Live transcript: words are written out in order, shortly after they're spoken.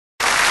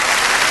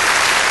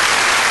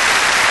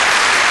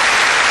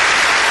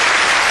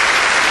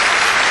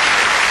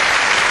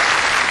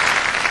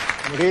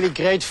I'm really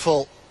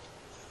grateful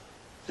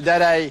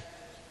that I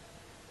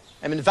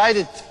am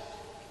invited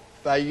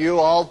by you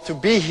all to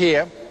be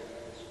here.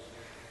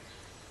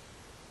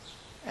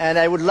 And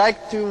I would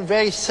like to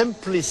very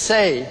simply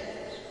say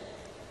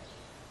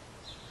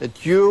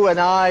that you and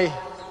I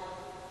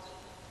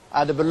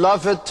are the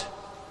beloved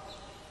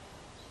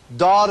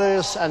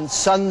daughters and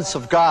sons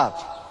of God.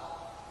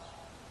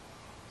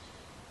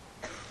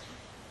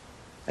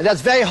 And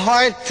that's very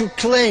hard to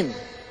claim,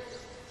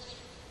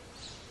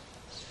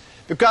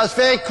 because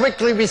very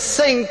quickly we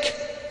think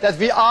that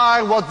we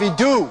are what we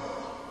do,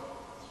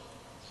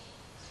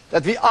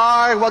 that we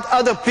are what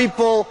other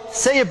people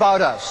say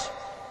about us,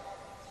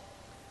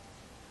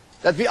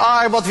 that we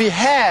are what we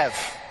have.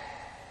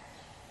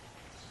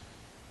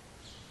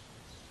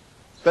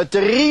 But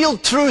the real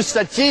truth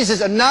that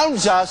Jesus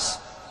announced us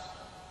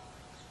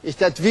is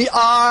that we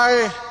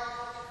are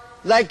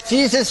like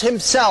Jesus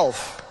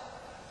himself,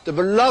 the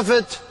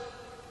beloved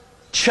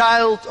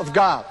child of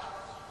God.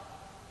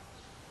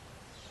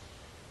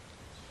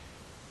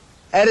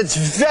 And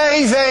it's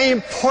very, very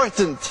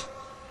important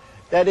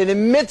that in the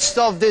midst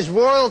of this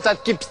world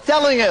that keeps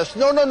telling us,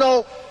 no, no,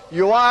 no,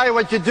 you are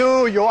what you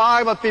do, you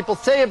are what people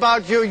say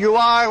about you, you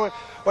are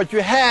what you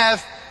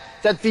have,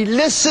 that we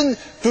listen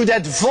to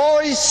that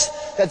voice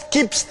that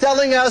keeps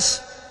telling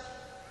us,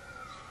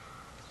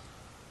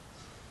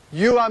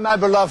 you are my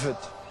beloved,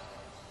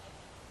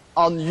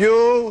 on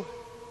you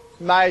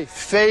my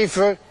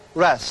favor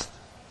rests.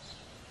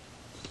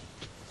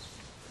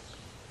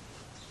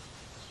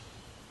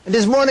 And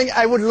this morning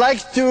I would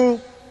like to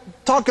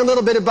talk a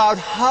little bit about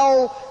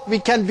how we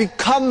can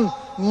become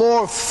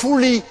more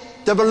fully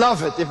the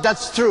beloved, if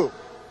that's true.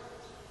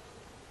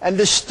 And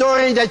the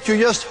story that you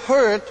just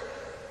heard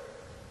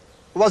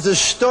was a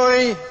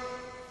story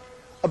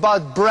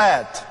about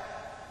bread.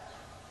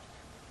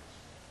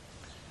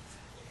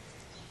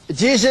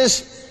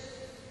 Jesus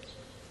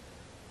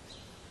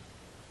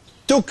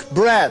took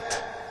bread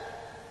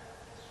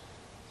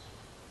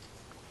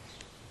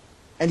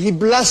and he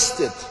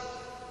blessed it.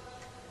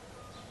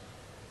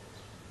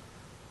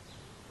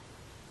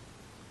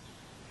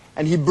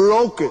 And he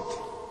broke it.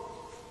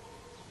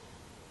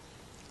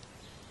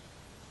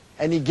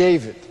 And he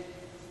gave it.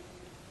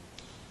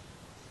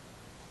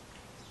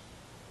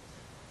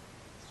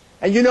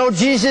 And you know,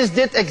 Jesus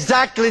did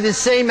exactly the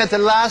same at the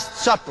Last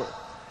Supper.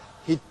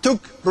 He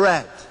took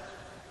bread,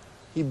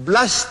 he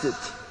blessed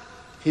it,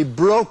 he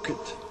broke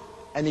it,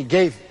 and he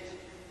gave it.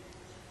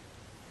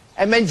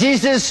 And when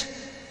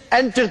Jesus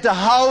entered the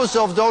house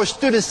of those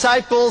two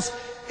disciples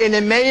in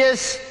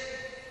Emmaus,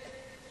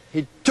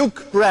 he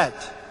took bread,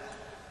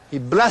 he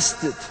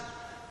blessed it,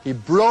 he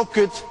broke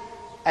it,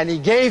 and he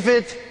gave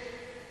it,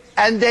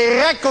 and they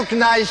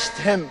recognized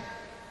him.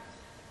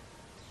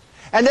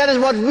 And that is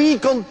what we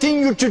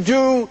continue to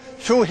do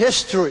through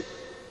history.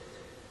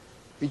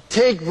 We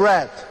take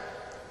bread,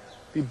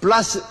 we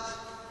bless it,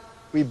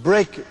 we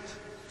break it,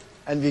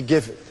 and we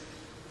give it.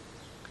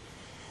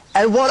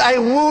 And what I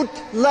would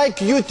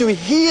like you to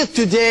hear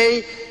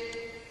today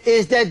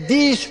is that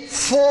these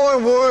 4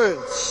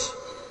 words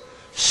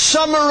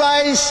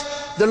summarize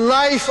the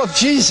life of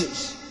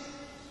Jesus.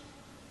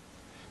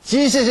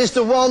 Jesus is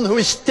the one who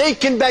is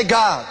taken by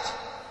God,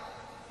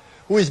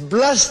 who is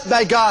blessed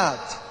by God,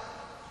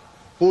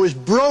 who is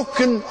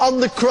broken on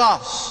the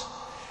cross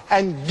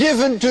and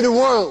given to the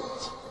world.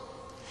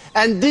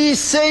 And these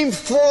same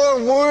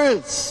 4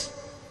 words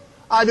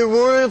are the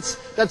words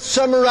that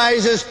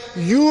summarizes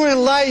your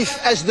life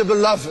as the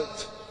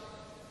beloved,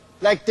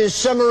 like they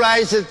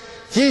summarizes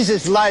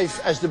Jesus'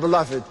 life as the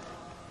beloved.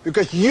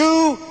 Because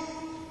your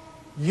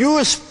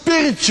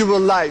spiritual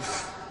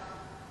life,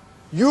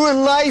 your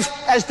life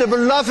as the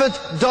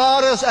beloved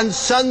daughters and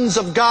sons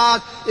of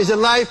God is a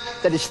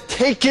life that is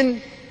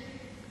taken,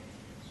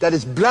 that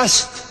is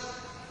blessed,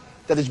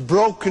 that is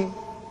broken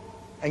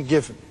and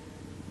given.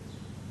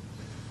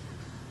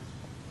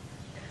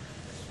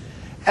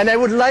 And I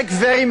would like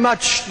very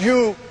much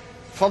you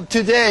from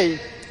today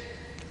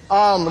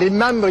on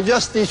remember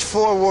just these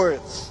 4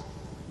 words.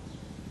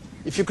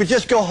 If you could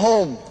just go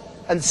home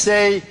and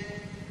say,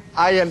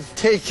 I am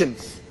taken,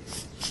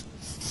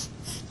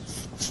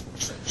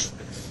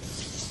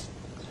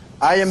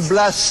 I am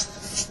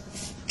blessed,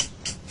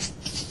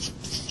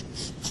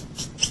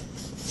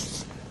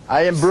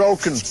 I am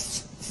broken,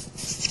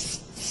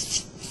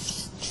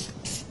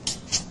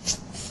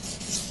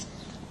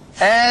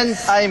 and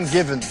I am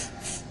given.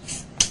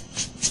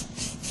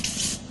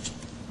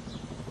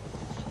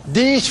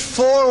 These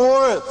 4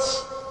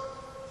 words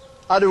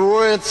are the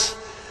words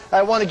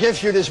I want to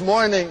give you this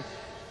morning,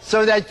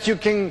 so that you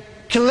can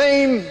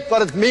claim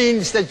what it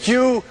means that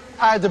you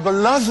are the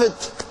beloved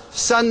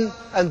son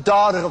and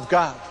daughter of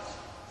God.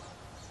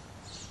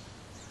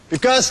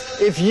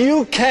 Because if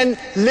you can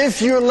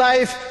live your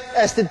life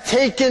as the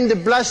taken, the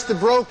blessed, the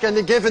broken, and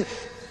the given,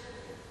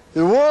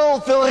 the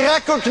world will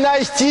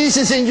recognize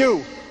Jesus in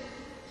you.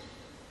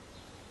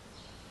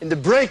 In the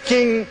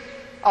breaking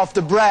of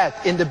the bread,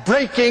 in the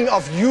breaking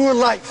of your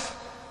life.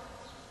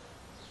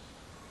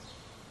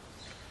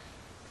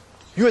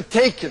 You are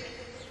taken.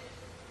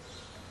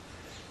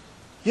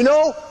 You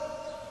know,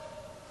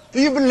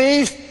 do you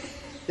believe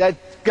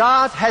that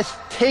God has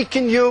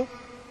taken you?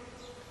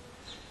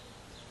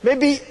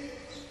 Maybe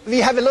we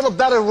have a little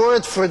better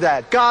word for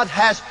that. God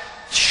has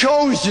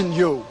chosen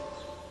you.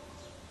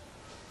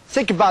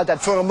 Think about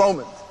that for a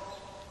moment.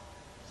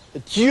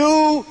 That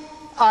you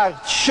are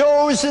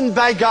chosen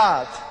by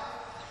God.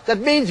 That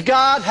means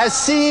God has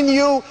seen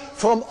you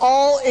from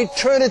all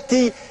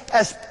eternity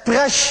as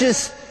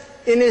precious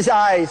in His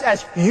eyes,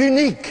 as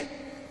unique.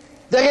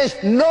 There is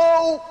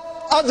no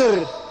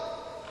other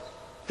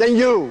than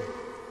you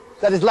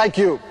that is like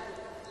you.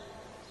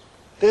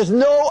 There is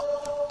no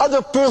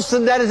other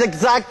person that is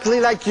exactly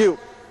like you.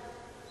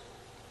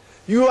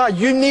 You are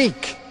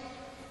unique.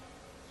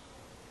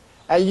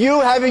 And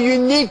you have a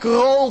unique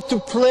role to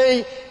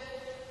play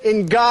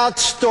in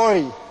God's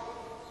story.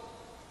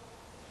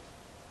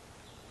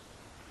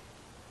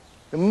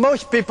 And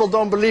most people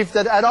don't believe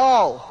that at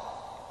all.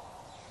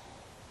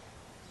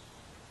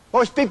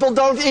 Most people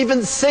don't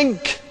even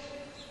think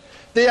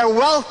they are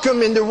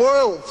welcome in the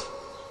world.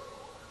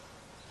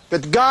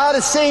 But God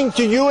is saying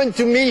to you and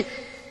to me,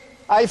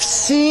 I've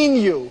seen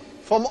you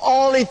from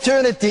all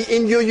eternity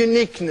in your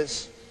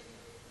uniqueness.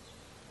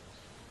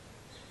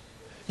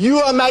 You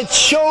are my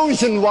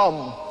chosen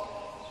one.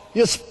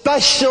 You're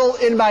special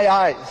in my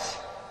eyes.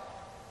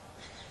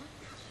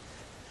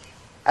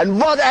 And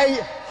what I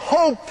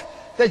hope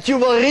that you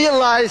will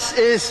realize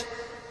is,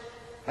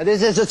 and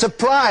this is a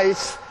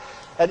surprise,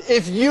 that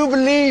if you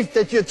believe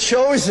that you're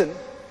chosen,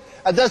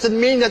 it doesn't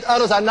mean that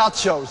others are not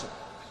chosen.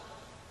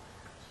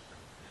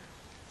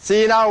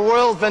 See, in our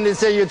world, when they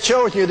say you're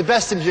chosen, you're the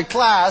best in your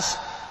class,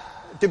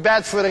 too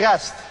bad for the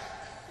rest.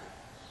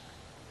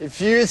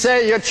 If you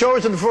say you're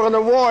chosen for an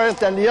award,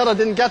 then the other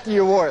didn't get the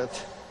award.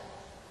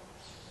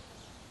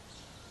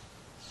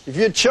 If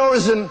you're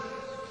chosen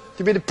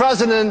to be the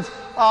president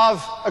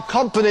of a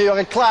company or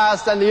a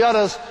class, then the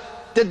others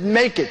didn't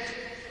make it.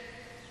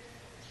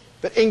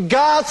 But in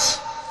God's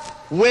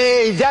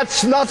way,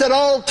 that's not at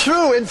all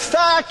true. In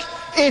fact,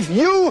 if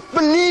you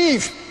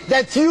believe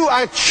that you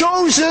are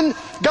chosen,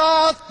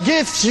 God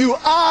gives you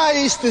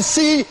eyes to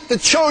see the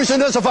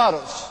chosenness of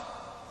others.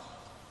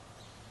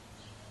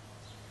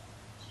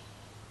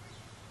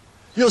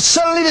 You'll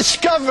suddenly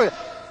discover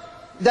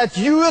that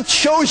your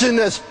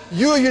chosenness,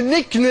 your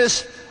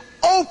uniqueness,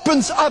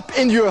 opens up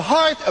in your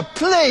heart a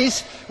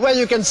place where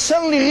you can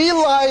suddenly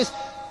realize,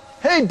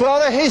 hey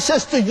brother, hey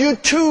sister, you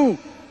too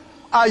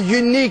are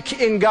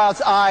unique in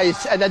God's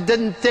eyes, and that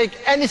didn't take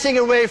anything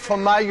away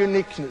from my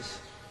uniqueness.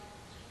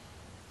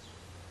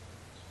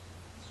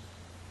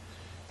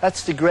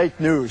 That's the great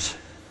news.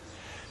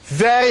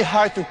 Very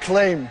hard to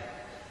claim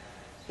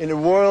in a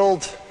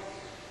world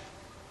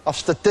of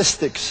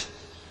statistics,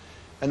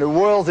 and a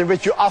world in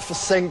which you often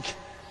think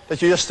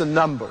that you're just a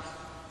number.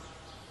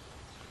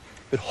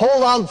 But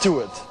hold on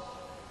to it,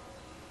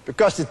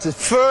 because it's the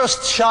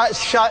first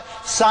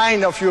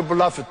sign of your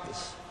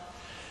belovedness.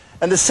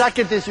 And the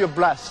second is you're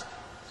blessed.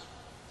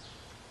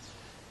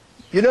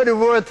 You know the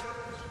word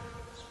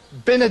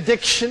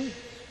benediction?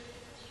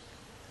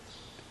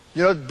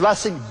 You know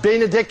blessing,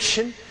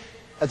 benediction?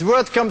 That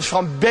word comes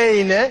from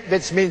bene,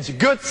 which means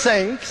good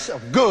things, or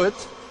good,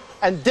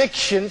 and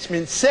dictions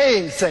means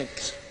saying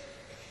things.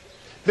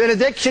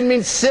 Benediction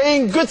means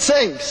saying good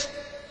things.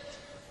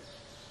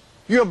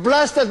 You're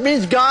blessed, that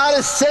means God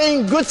is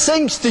saying good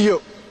things to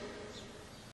you.